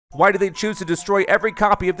Why did they choose to destroy every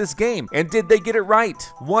copy of this game? And did they get it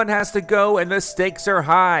right? One has to go and the stakes are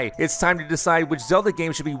high. It's time to decide which Zelda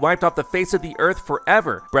game should be wiped off the face of the earth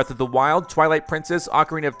forever. Breath of the Wild, Twilight Princess,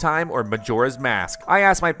 Ocarina of Time, or Majora's Mask? I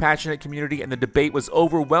asked my passionate community and the debate was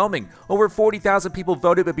overwhelming. Over 40,000 people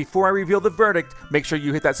voted, but before I reveal the verdict, make sure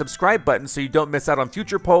you hit that subscribe button so you don't miss out on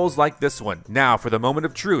future polls like this one. Now for the moment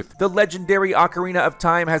of truth. The legendary Ocarina of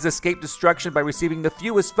Time has escaped destruction by receiving the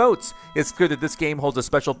fewest votes. It's clear that this game holds a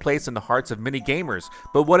special place in the hearts of many gamers.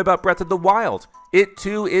 But what about Breath of the Wild? It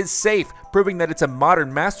too is safe, proving that it's a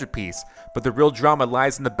modern masterpiece. But the real drama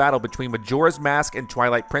lies in the battle between Majora's Mask and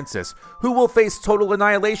Twilight Princess. Who will face total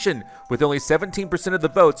annihilation? With only 17% of the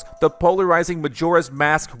votes, the polarizing Majora's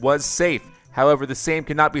Mask was safe. However, the same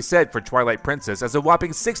cannot be said for Twilight Princess, as a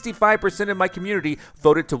whopping 65% of my community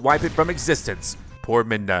voted to wipe it from existence. Poor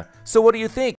Minda. So what do you think?